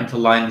itself out into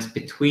lines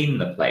between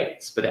the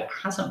plates, but it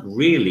hasn't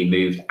really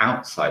moved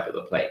outside of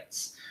the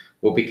plates.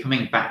 We'll be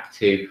coming back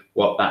to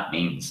what that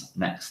means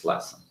next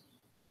lesson.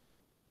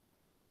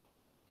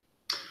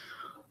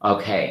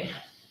 Okay.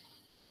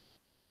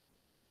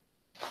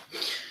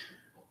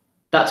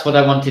 That's what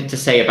I wanted to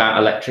say about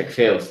electric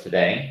fields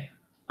today.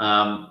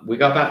 We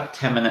got about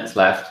 10 minutes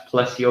left,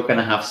 plus you're going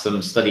to have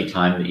some study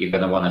time that you're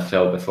going to want to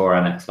fill before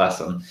our next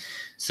lesson.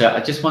 So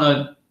I just want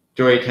to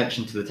draw your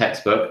attention to the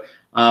textbook.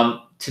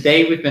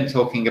 Today we've been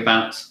talking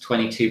about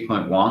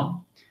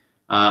 22.1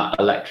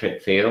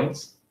 electric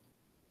fields,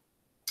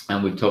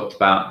 and we've talked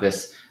about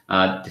this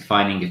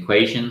defining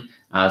equation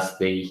as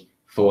the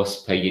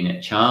force per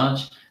unit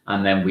charge.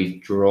 And then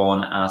we've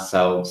drawn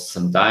ourselves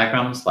some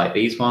diagrams like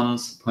these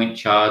ones: point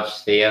charge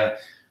sphere,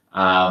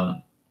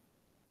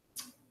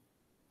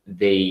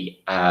 the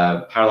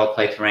parallel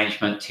plate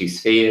arrangement, two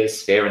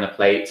spheres, sphere and a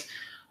plate.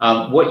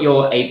 What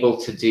you're able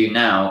to do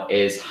now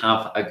is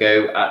have a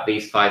go at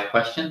these 5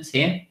 questions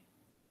here,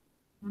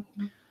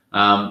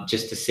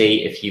 just to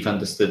see if you've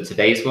understood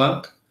today's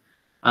work.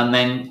 And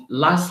then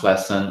last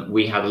lesson,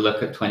 we had a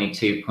look at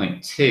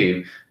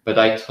 22.2, but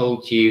I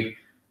told you,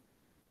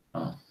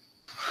 oh,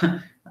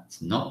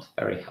 that's not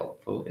very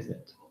helpful, is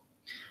it?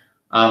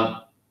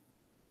 I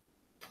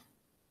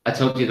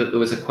told you that there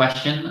was a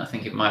question, I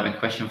think it might have been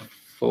question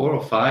 4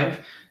 or 5,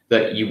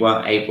 that you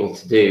weren't able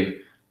to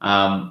do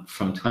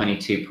from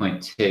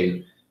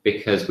 22.2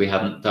 because we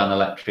hadn't done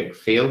electric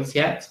fields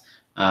yet.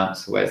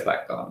 So where's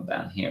that gone?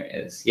 Down here it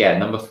is. Yeah,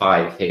 number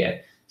 5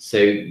 here. So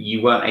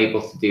you weren't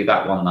able to do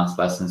that one last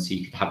lesson, so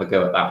you could have a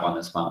go at that one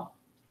as well.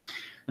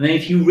 And then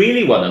if you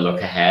really want to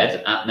look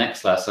ahead at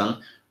next lesson,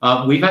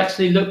 we've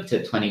actually looked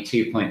at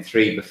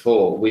 22.3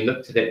 before. We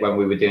looked at it when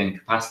we were doing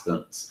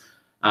capacitance.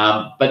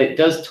 But it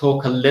does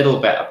talk a little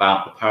bit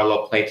about the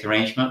parallel plate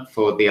arrangement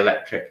for the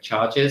electric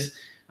charges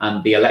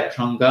and the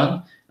electron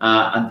gun.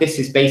 And this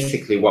is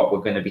basically what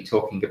we're going to be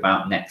talking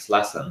about next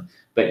lesson.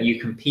 But you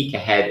can peek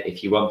ahead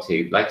if you want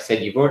to. Like I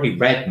said, you've already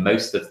read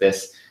most of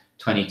this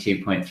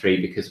 22.3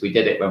 because we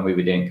did it when we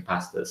were doing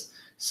capacitors.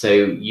 So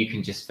you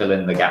can just fill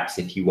in the gaps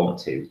if you want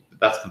to. But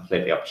that's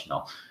completely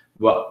optional.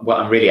 What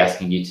I'm really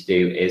asking you to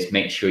do is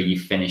make sure you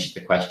finish the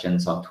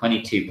questions on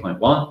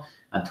 22.1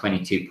 and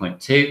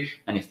 22.2.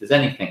 And if there's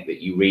anything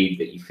that you read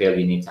that you feel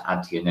you need to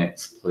add to your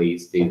notes,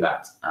 please do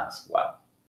that as well.